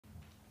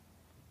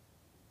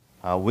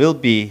will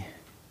be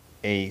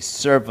a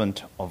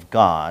servant of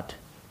God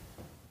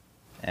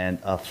and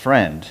a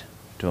friend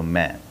to a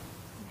man.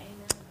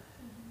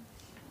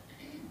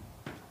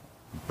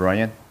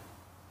 Brian,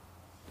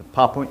 the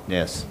PowerPoint?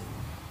 Yes.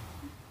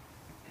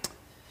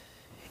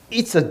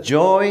 It's a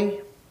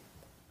joy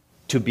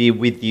to be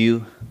with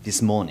you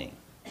this morning.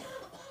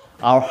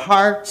 Our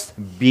hearts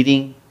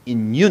beating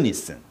in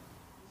unison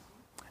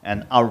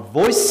and our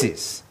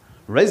voices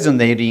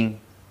resonating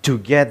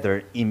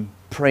together in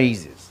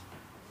praises,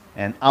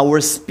 and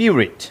our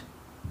spirit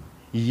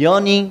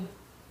yearning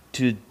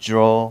to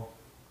draw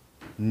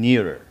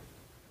nearer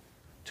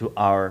to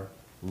our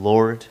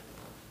Lord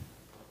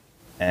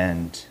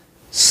and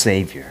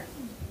Savior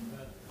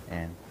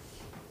and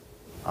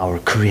our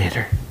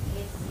Creator.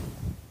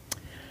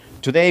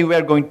 Today we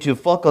are going to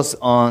focus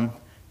on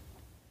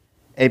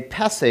a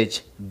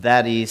passage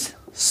that is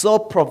so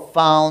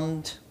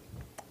profound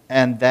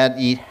and that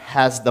it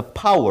has the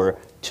power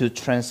to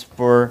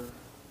transform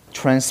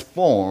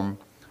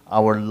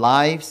our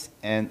lives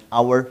and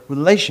our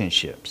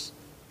relationships.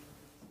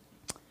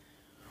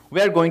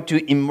 We are going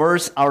to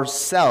immerse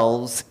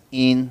ourselves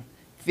in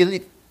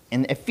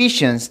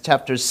Ephesians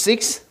chapter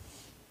 6,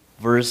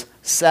 verse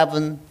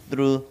 7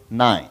 through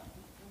 9.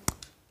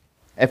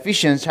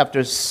 Ephesians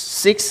chapter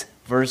 6,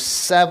 verse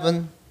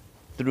 7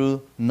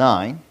 through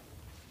 9.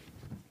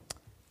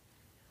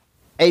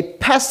 A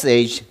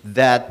passage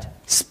that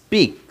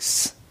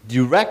speaks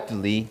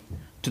directly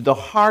to the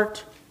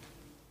heart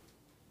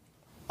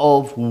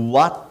of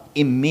what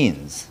it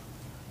means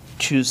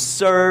to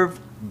serve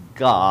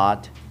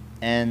God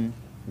and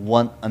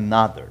one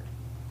another.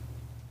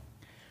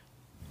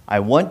 I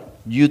want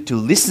you to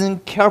listen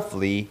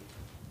carefully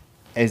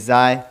as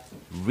I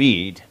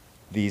read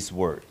these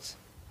words.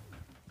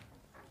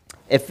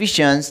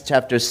 Ephesians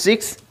chapter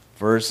 6,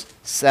 verse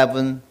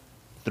 7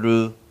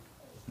 through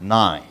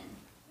 9.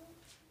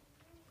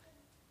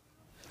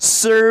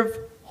 Serve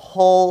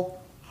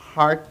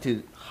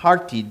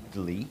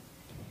wholeheartedly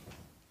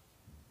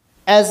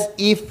as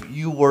if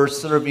you were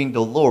serving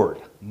the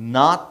Lord,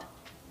 not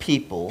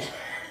people,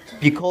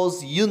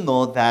 because you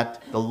know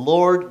that the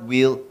Lord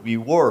will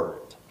reward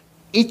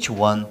each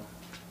one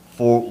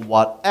for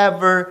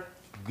whatever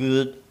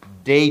good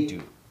they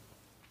do,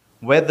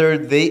 whether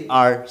they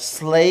are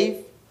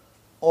slave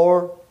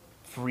or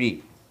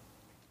free.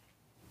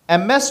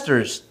 And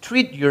masters,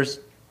 treat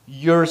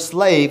your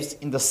slaves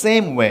in the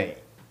same way.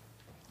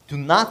 Do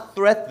not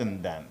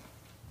threaten them,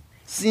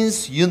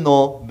 since you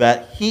know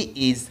that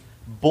He is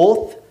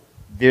both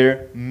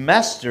their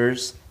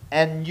masters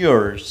and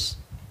yours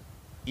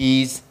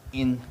is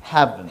in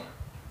heaven.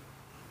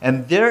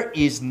 And there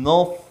is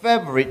no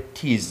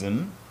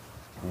favoritism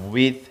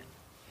with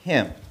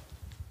Him.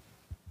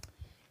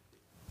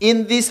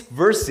 In these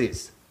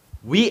verses,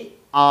 we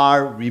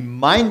are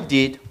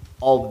reminded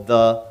of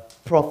the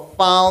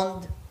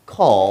profound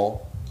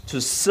call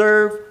to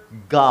serve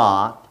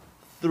God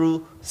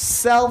through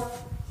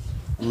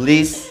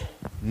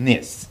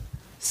selflessness.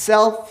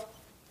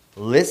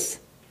 Selflessness.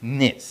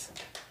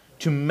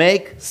 To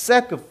make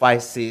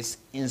sacrifices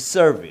in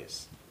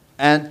service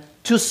and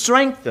to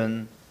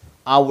strengthen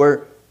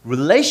our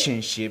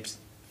relationships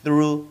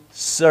through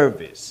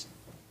service.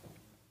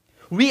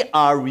 We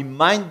are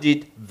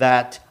reminded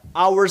that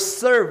our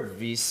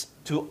service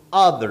to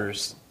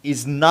others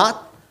is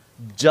not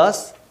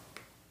just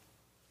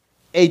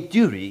a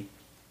duty,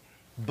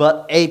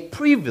 but a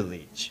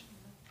privilege,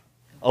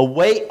 a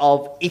way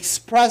of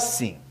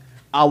expressing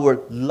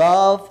our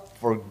love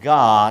for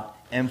God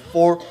and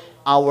for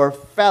our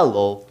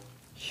fellow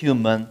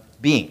human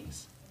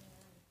beings.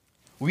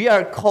 We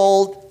are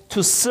called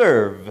to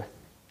serve,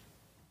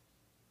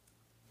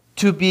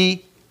 to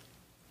be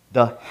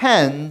the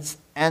hands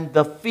and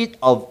the feet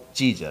of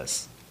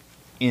Jesus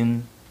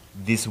in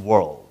this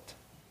world.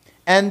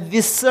 And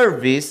this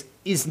service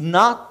is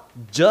not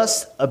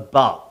just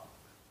about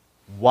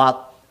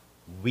what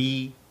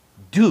we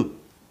do.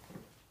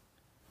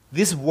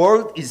 This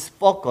world is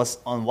focused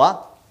on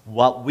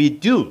what we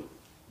do,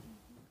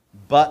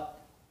 but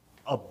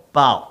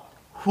about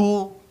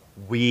who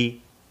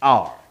we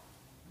are,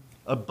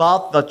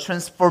 about the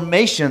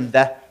transformation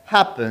that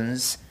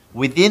happens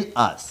within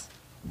us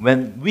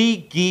when we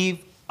give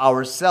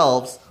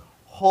ourselves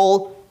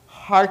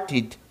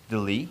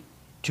wholeheartedly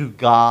to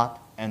God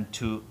and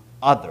to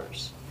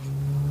others.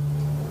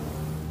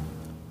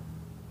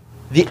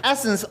 The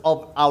essence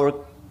of our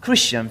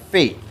Christian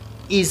faith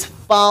is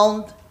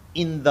found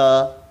in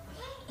the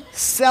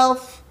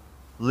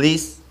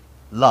selfless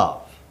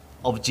love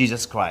of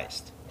Jesus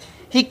Christ.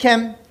 He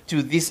came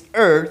to this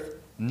earth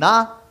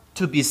not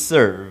to be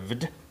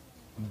served,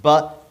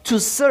 but to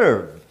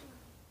serve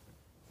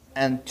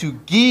and to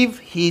give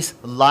His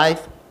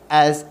life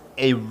as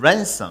a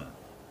ransom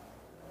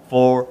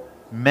for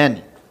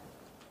many.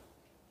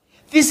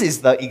 This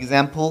is the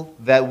example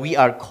that we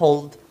are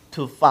called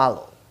to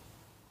follow.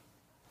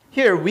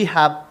 Here we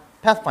have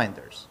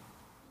pathfinders.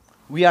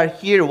 We are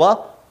here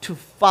to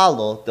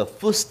follow the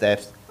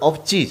footsteps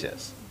of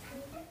Jesus.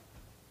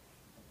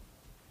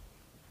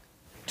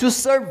 To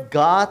serve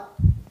God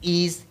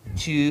is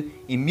to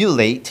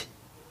emulate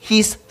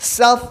His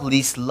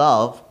selfless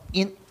love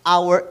in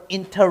our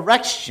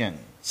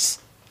interactions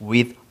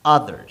with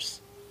others.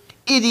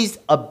 It is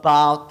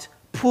about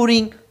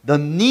putting the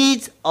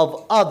needs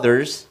of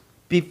others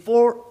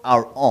before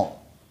our own,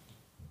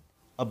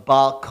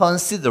 about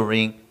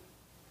considering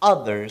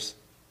others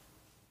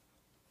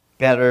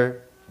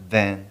better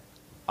than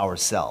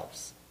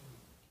ourselves.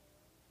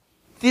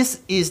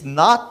 This is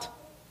not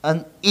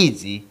an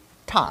easy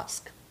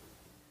task.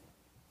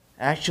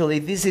 Actually,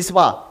 this is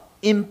what?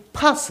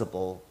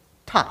 Impossible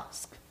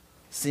task.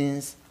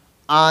 Since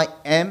I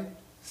am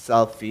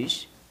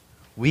selfish,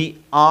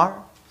 we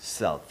are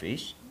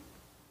selfish.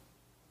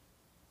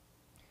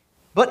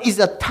 But it's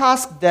a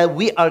task that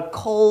we are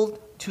called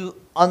to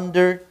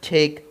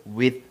undertake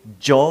with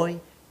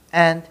joy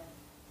and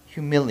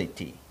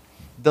humility.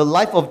 The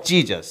life of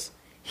Jesus,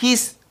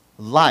 his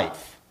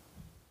life,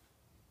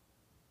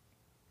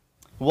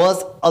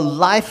 was a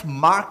life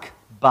marked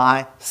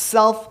by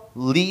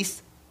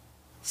selfless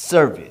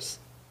service.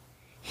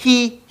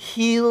 He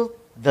healed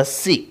the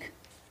sick,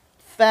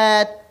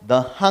 fed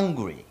the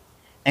hungry,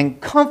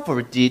 and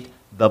comforted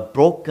the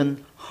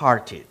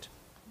broken-hearted.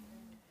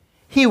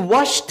 He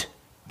washed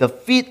the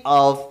feet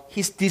of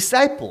his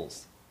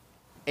disciples,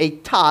 a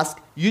task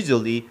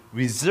usually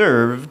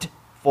reserved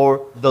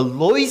for the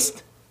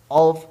lowest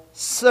of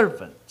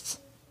servants.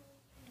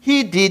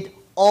 He did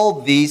all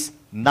this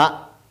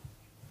not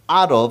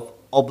out of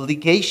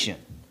obligation,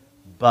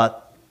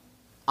 but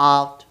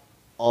out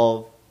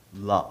of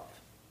love.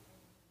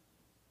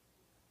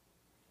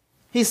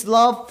 His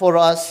love for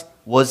us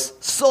was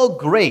so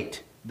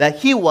great that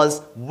he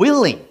was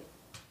willing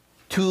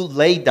to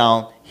lay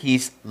down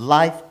his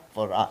life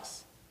for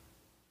us.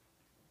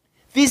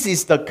 This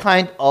is the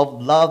kind of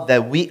love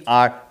that we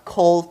are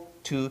called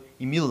to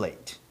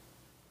emulate.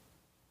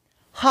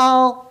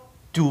 How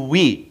do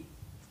we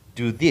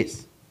do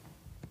this?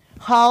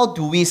 How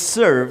do we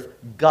serve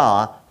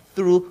God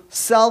through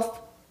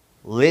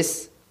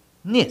selflessness?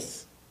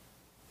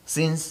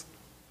 Since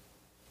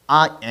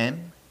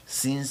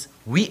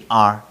we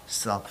are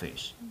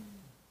selfish.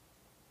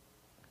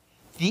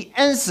 The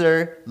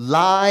answer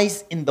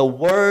lies in the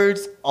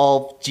words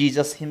of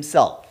Jesus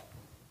himself.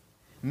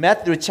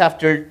 Matthew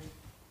chapter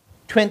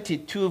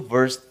 22,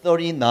 verse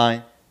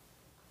 39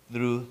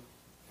 through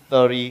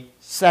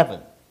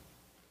 37.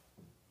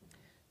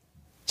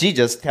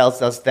 Jesus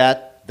tells us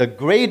that the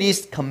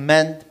greatest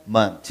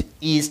commandment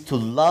is to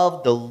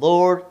love the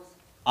Lord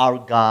our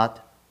God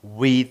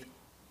with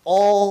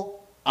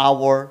all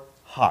our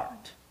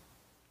heart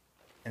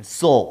and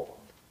soul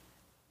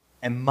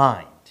and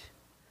mind.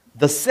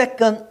 The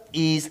second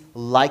is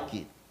like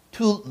it,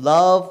 to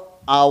love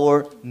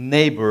our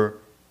neighbor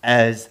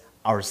as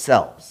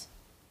ourselves.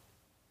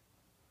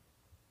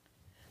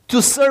 To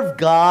serve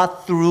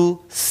God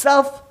through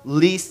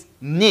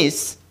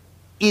selflessness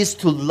is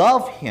to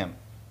love Him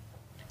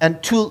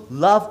and to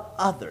love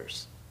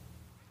others.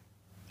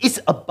 It's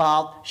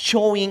about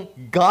showing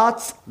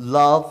God's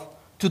love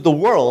to the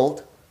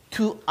world,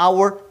 to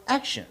our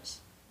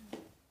actions.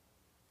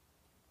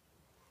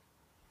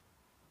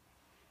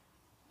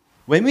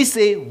 When we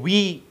say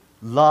we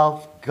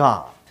love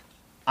God,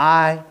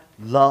 I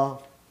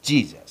love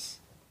Jesus,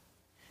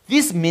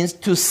 this means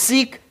to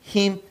seek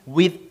Him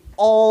with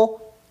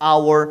all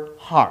our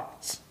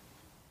hearts,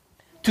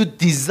 to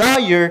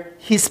desire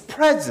His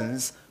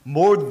presence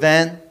more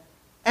than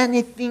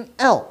anything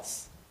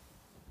else.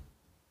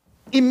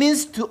 It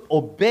means to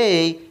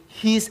obey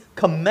His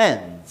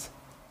commands,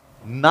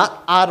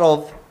 not out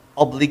of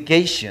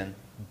obligation,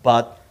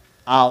 but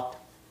out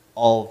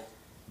of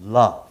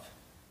love.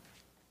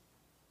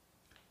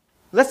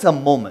 Let's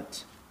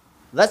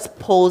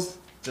pause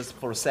just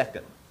for a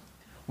second.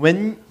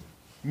 When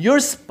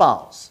your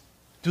spouse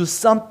do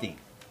something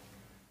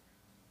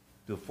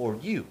for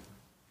you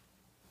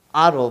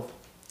out of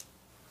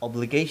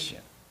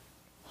obligation,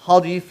 how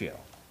do you feel?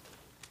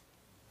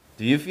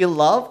 Do you feel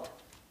loved?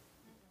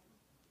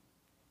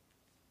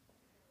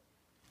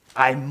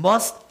 I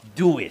must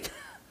do it.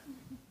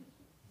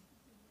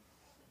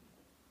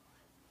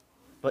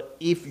 But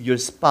if your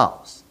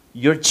spouse,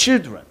 your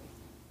children,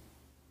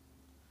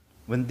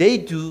 when they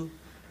do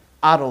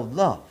out of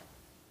love,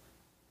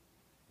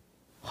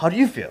 how do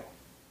you feel?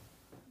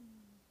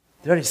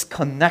 There is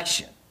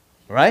connection,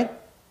 right?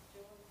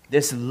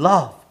 There's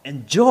love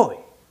and joy.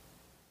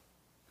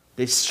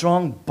 There's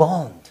strong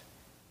bond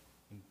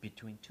in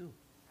between two,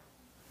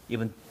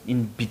 even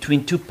in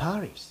between two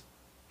parties.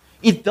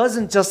 It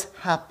doesn't just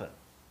happen.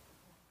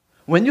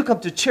 When you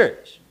come to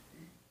church,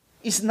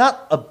 it's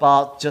not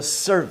about just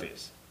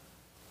service,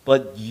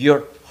 but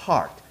your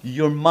heart,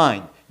 your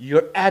mind,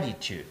 your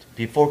attitude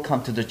before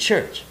come to the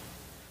church.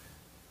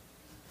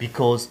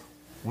 Because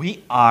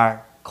we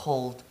are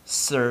called to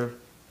serve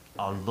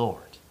our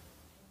Lord.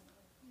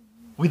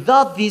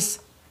 Without this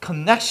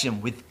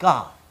connection with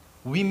God,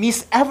 we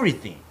miss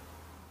everything.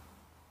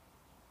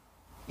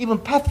 Even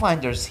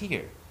Pathfinders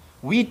here,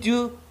 we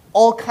do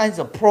all kinds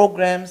of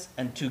programs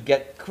and to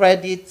get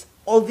credits,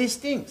 all these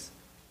things.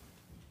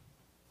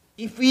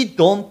 if we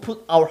don't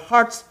put our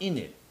hearts in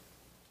it,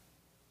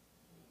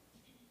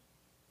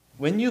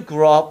 when you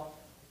grow up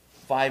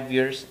 5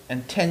 years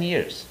and 10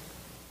 years,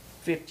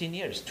 15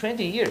 years,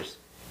 20 years,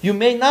 you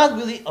may not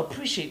really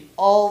appreciate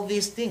all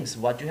these things,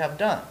 what you have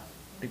done,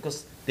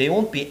 because there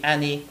won't be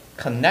any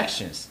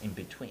connections in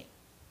between.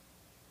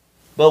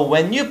 But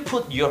when you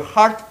put your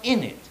heart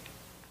in it,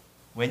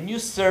 when you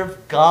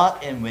serve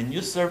God and when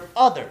you serve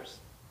others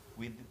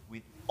with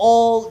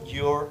all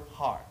your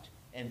heart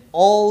and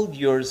all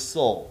your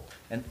soul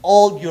and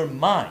all your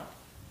mind,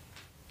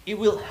 it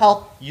will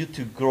help you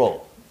to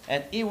grow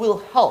and it will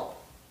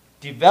help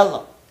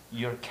develop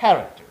your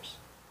characters.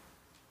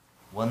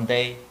 One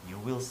day you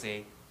will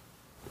say,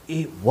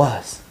 it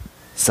was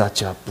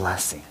such a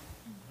blessing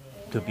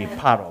to be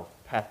part of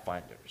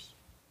Pathfinders.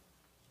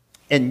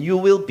 And you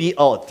will be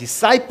a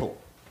disciple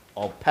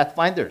of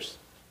Pathfinders.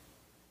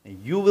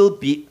 And you will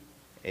be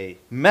a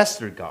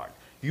master guard.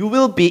 You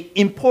will be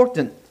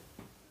important,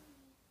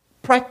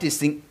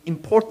 practicing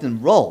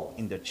important role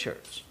in the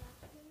church.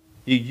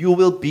 You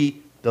will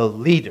be the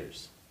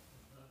leaders.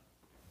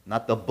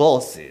 Not the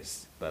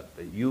bosses, but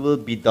you will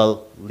be the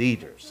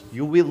leaders.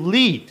 You will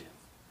lead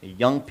the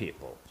young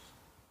people.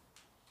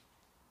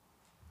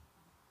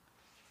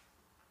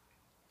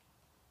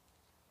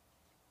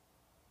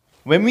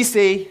 When we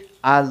say,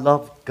 I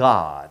love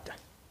God,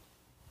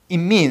 it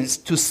means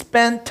to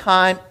spend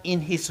time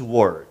in His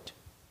Word,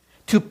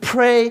 to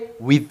pray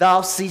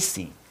without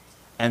ceasing,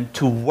 and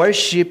to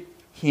worship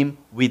Him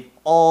with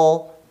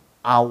all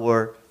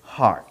our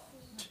heart.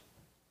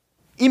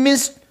 It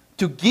means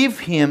to give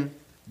Him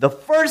the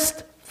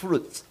first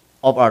fruits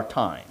of our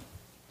time,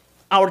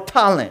 our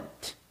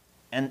talent,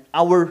 and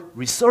our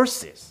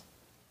resources.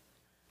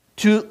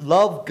 To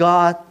love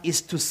God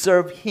is to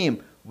serve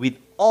Him with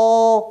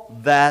all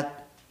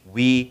that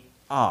we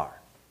are.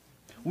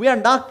 We are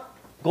not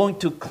going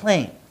to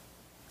claim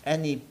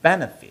any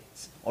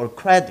benefits or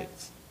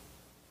credits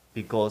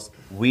because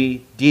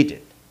we did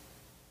it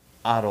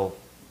out of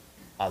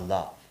our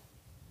love.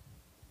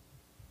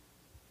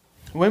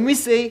 When we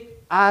say,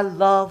 I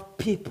love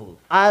people,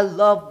 I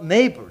love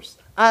neighbors,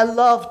 I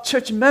love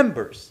church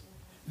members,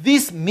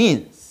 this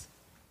means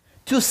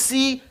to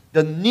see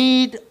the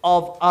need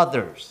of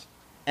others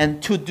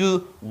and to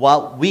do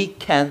what we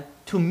can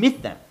to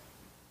meet them.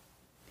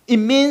 It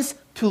means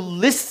to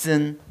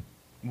listen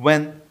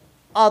when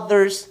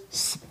others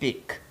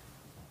speak,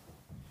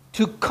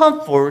 to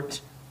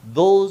comfort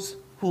those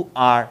who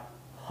are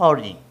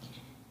hurting,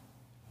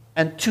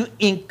 and to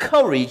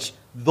encourage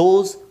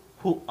those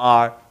who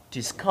are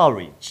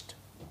discouraged.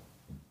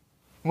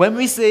 When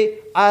we say,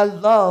 I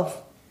love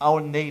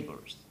our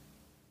neighbors,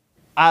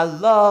 I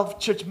love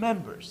church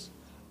members,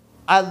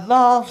 I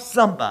love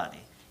somebody,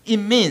 it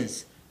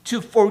means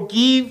to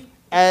forgive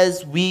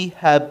as we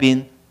have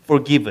been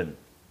forgiven,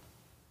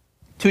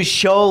 to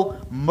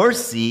show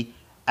mercy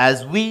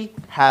as we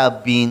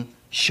have been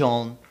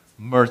shown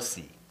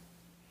mercy,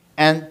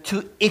 and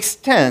to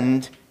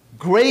extend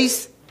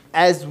grace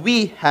as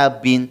we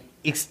have been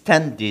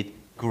extended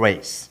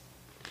grace.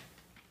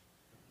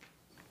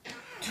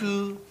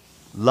 To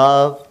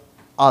love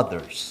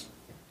others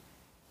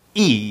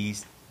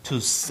is to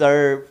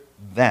serve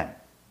them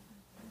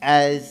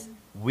as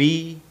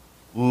we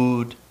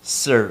would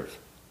serve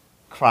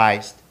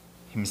Christ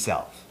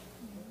Himself.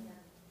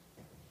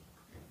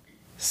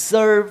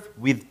 Serve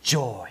with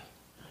joy.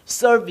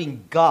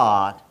 Serving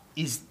God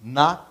is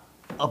not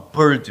a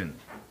burden,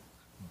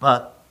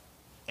 but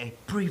a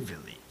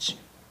privilege.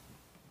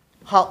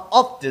 How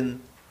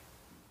often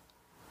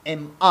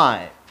am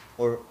I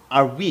or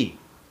are we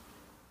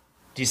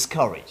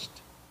discouraged?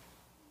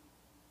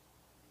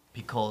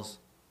 Because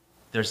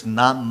there's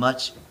not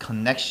much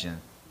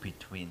connection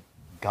between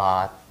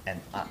God and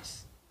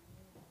us.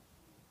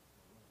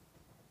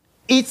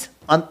 It's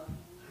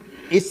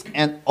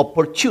an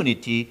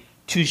opportunity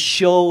to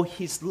show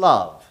His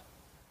love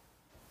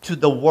to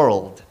the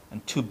world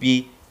and to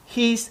be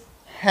His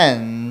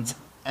hands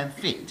and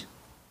feet.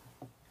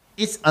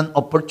 It's an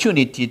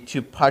opportunity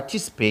to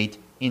participate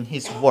in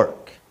His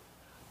work,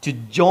 to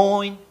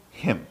join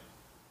Him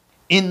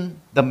in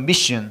the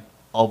mission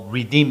of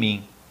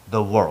redeeming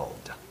the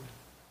world.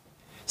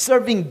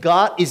 Serving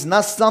God is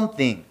not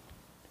something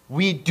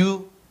we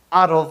do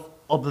out of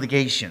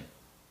obligation,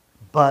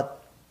 but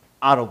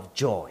out of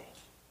joy.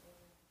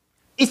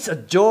 It's a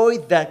joy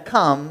that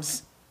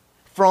comes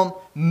from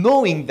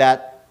knowing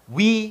that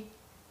we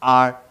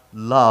are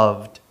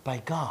loved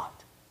by God,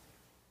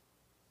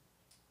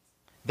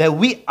 that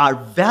we are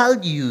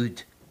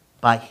valued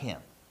by Him,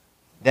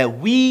 that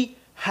we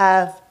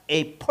have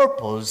a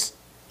purpose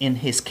in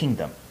His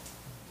kingdom.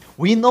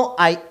 We know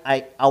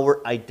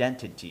our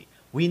identity.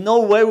 We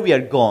know where we are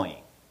going.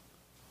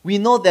 We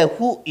know that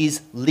who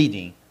is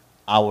leading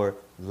our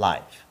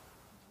life.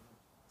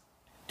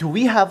 Do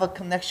we have a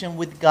connection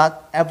with God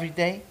every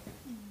day?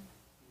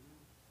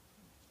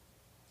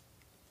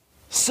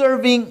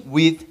 Serving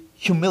with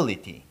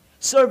humility.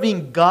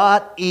 Serving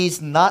God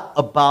is not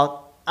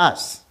about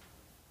us,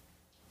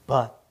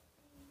 but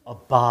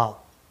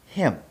about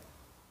Him.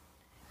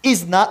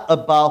 is not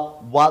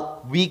about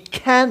what we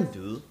can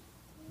do,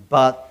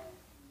 but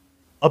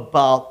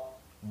about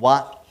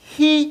what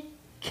He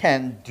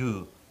can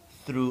do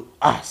through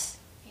us.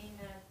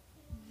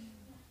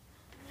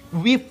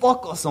 We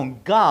focus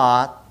on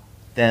God,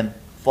 then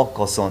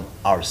focus on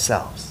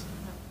ourselves.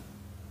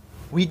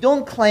 We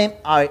don't claim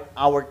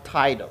our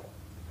title.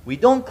 We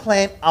don't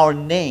claim our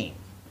name.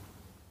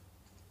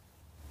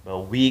 But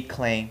we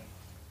claim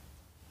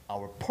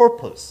our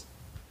purpose.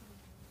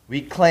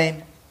 We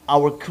claim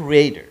our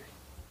Creator,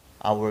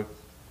 our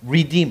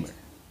Redeemer,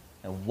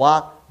 and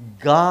what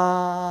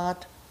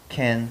God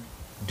can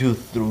do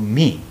through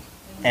me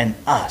and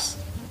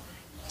us.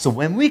 So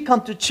when we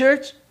come to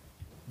church,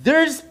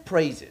 there's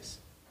praises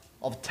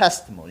of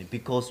testimony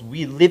because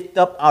we lift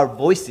up our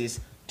voices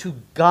to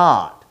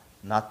God,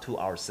 not to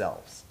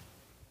ourselves.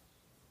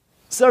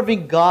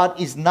 Serving God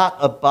is not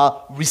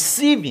about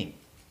receiving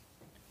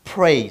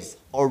praise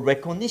or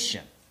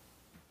recognition,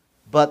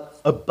 but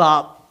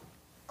about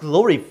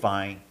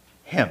glorifying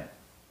Him.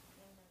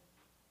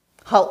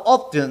 How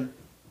often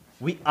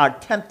we are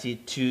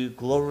tempted to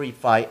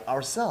glorify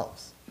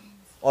ourselves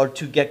or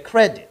to get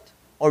credit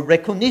or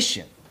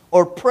recognition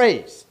or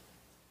praise.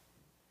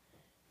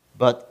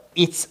 But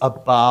it's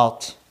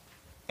about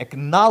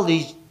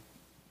acknowledging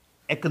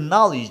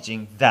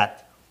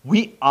that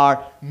we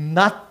are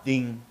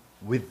nothing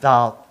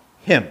without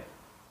Him,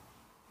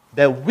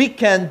 that we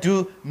can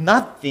do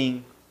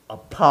nothing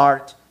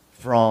apart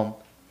from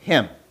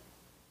Him.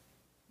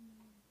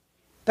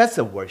 That's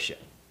a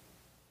worship.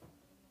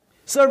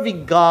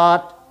 Serving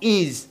God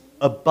is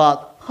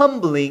about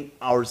humbling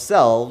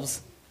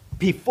ourselves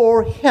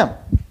before Him,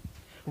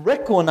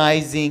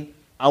 recognizing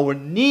our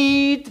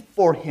need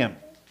for Him,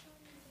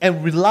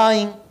 and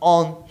relying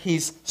on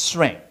His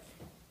strength.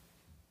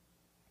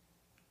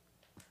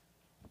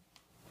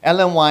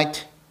 Ellen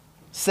White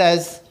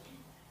says,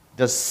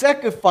 the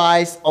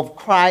sacrifice of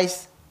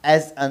Christ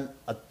as an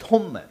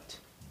atonement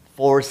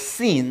for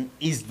sin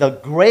is the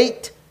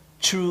great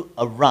truth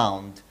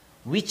around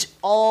which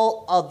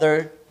all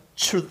other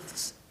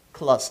truths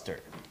cluster.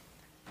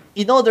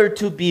 In order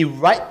to be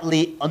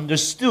rightly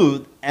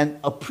understood and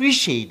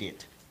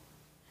appreciated,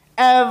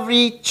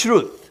 every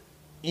truth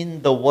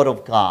in the Word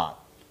of God,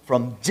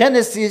 from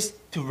Genesis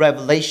to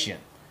Revelation,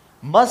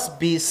 must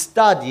be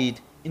studied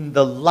in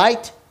the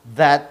light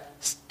that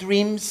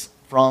streams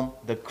from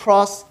the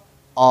cross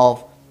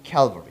of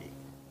Calvary.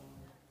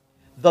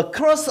 The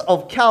cross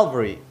of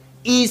Calvary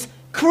is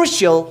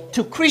crucial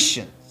to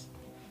Christians,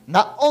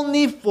 not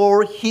only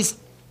for His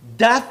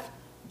death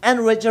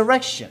and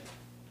resurrection,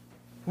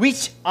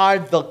 which are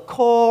the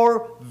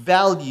core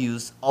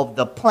values of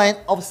the plan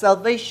of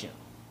salvation,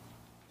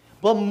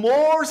 but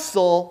more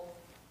so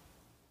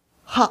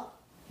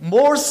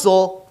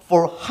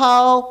for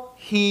how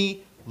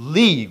He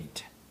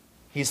lived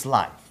His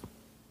life.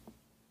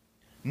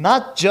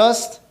 Not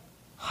just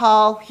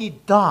how He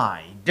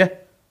died,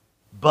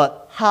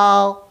 but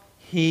how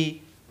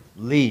He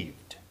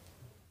lived.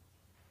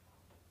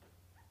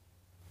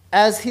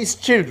 As His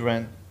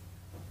children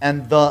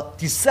and the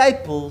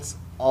disciples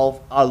of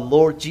our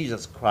Lord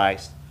Jesus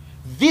Christ,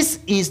 this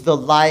is the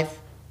life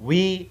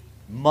we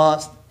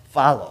must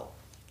follow.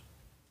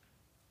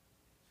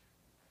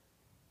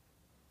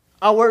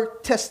 Our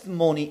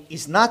testimony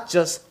is not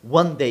just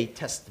one-day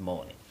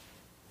testimony,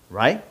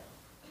 right?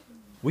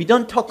 We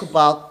don't talk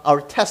about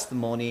our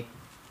testimony,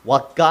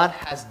 what God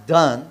has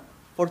done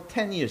for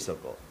 10 years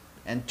ago,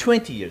 and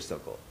 20 years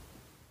ago,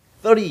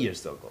 30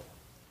 years ago,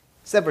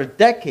 several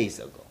decades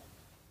ago,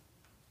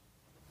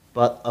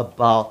 but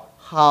about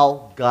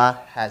how God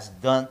has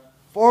done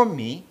for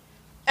me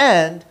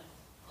and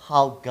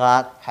how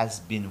God has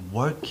been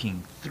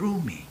working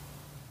through me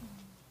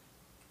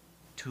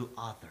to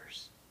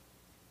others.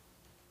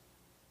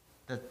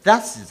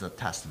 That is a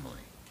testimony.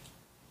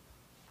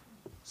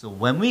 So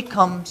when we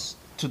come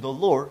to the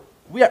Lord,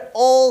 we are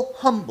all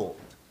humbled.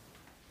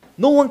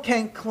 No one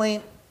can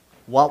claim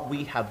what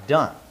we have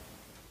done.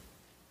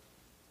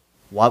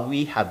 What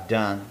we have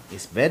done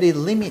is very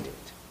limited.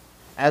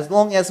 As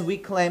long as we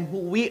claim who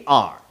we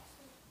are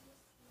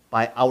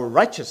by our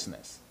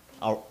righteousness,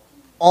 our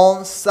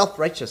own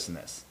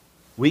self-righteousness,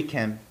 we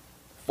can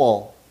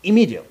fall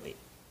immediately.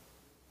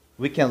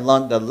 We can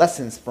learn the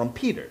lessons from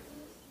Peter.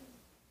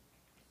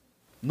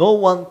 No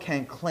one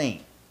can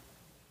claim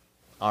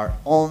our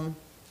own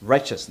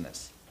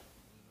righteousness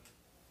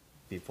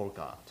before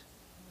God.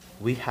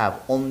 We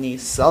have only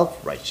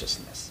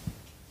self-righteousness.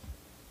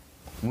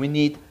 We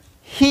need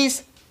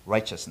His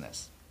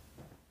righteousness.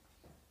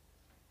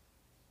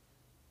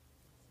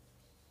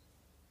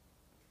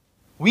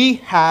 We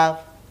have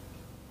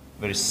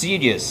very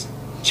serious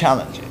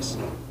challenges.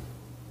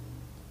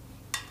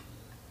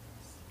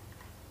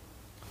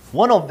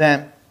 One of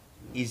them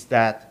is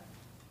that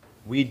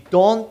we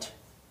don't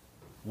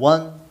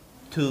want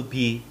to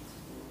be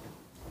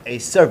a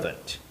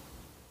servant.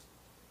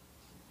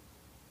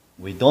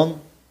 We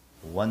don't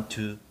want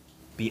to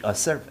be a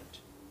servant.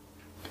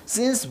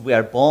 Since we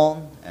are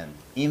born and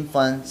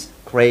infants,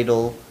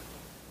 cradle,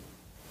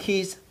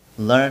 kids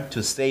learn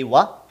to say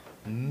what?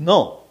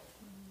 no.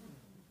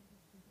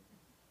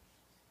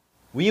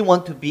 We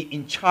want to be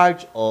in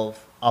charge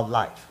of our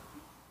life.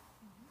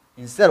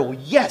 Instead of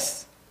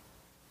yes,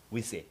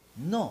 we say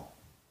no.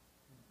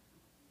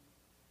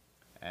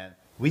 And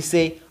we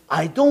say,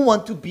 I don't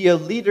want to be a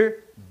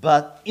leader,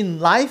 but in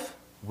life,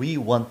 we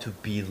want to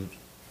be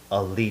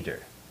a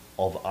leader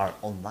of our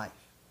own life.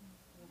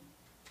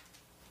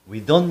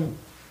 We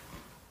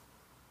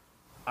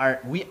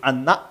are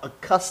not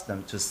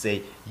accustomed to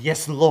say,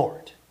 yes,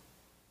 Lord.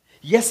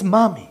 Yes,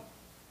 mommy.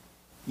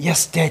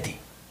 Yes, daddy.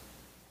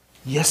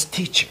 Yes,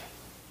 teacher.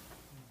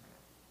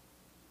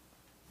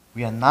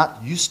 We are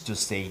not used to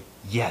say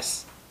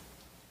yes,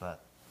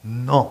 but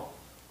no.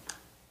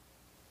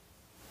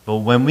 But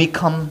when we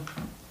come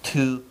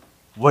to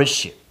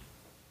worship,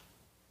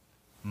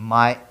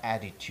 my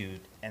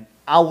attitude and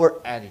our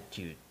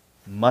attitude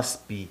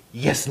must be,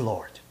 yes,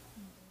 Lord.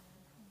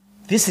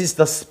 This is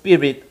the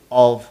spirit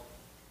of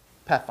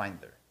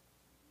Pathfinder.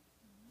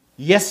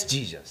 Yes,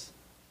 Jesus,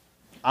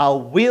 I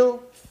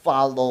will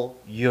follow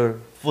your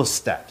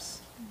footsteps.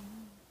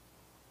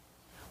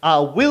 I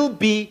will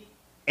be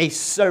a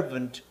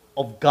servant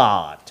of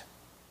God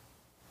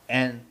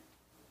and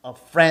a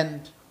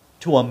friend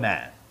to a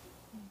man.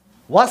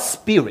 What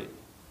spirit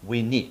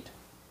we need?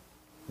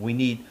 We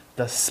need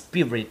the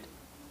spirit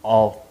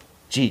of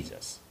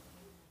Jesus.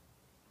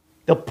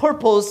 The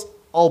purpose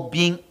of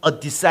being a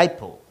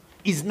disciple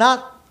is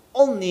not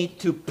only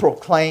to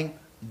proclaim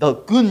the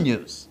good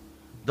news,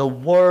 the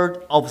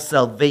word of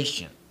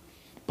salvation,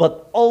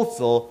 but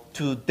also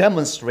to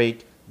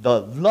demonstrate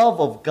the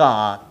love of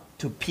God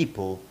to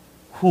people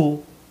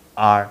who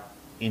are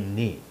in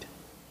need.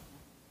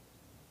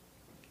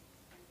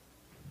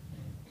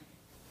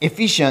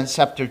 Ephesians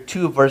chapter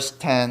 2 verse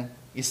 10,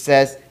 it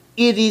says,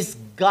 it is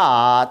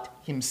God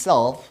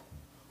himself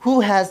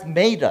who has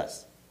made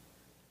us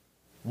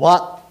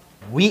what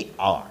we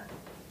are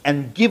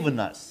and given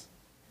us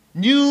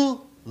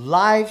new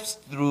lives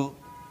through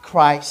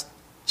Christ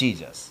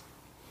Jesus.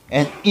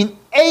 And in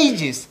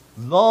ages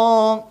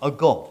long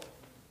ago,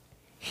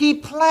 He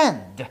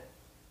planned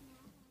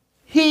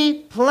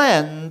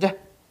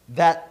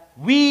that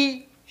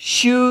we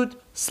should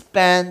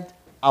spend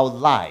our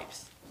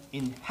lives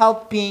in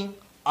helping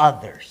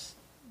others.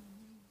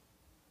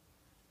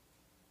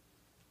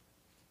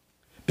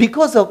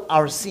 Because of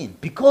our sin,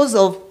 because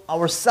of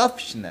our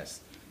selfishness,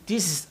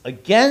 this is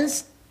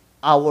against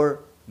our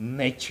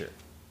nature.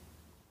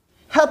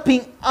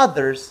 Helping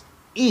others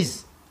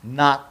is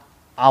not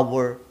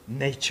our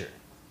nature,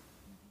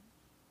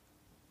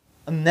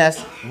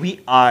 unless we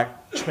are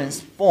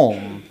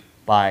transformed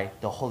by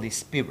the Holy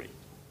Spirit.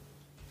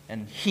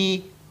 And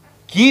He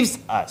gives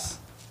us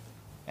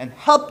and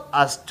helps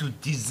us to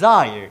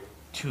desire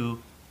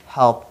to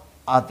help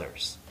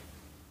others.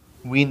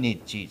 We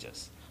need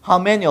Jesus. How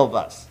many of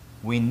us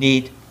we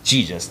need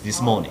Jesus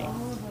this morning?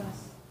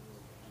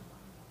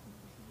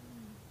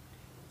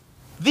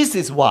 This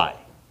is why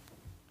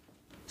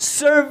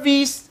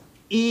service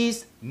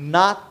is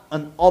not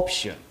an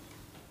option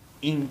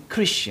in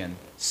Christian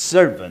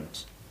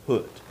servanthood.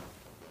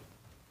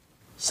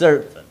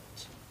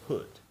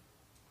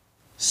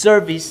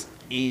 Service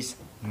is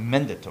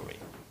mandatory.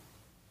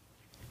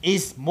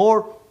 It's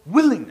more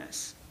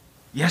willingness.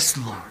 Yes,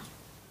 Lord,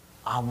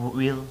 I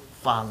will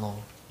follow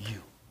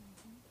you.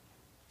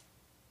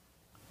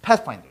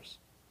 Pathfinders,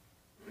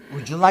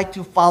 would you like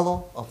to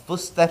follow the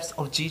footsteps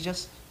of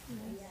Jesus?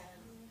 Yes.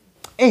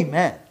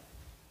 Amen.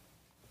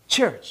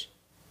 Church,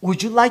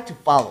 would you like to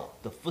follow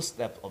the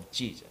footsteps of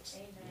Jesus?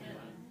 Amen.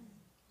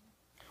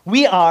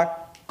 We are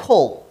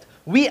called,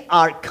 we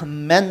are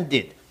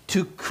commanded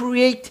to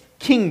create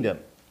kingdom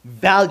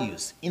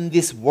values in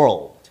this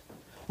world.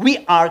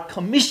 We are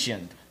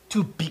commissioned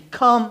to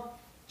become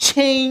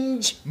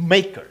change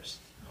makers.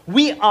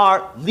 We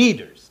are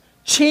leaders,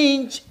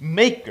 change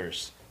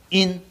makers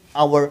in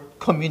our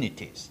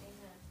communities.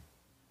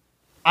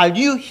 Are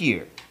you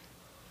here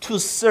to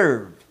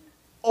serve,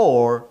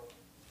 or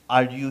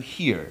are you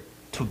here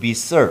to be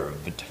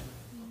served?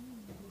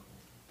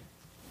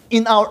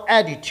 In our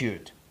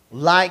attitude,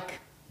 like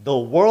the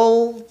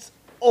world,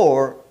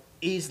 or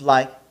is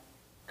like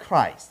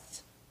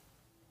Christ?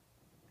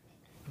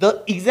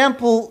 The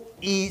example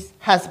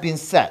has been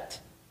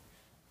set.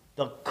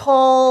 The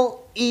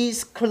call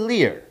is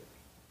clear.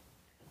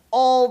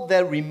 All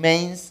that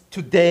remains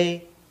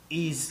today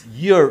is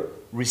your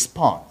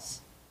response,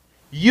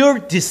 your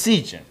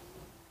decision,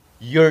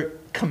 your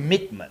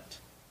commitment.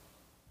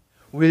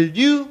 Will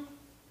you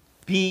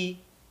be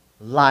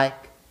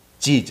like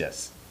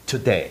Jesus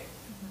today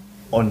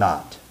or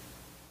not?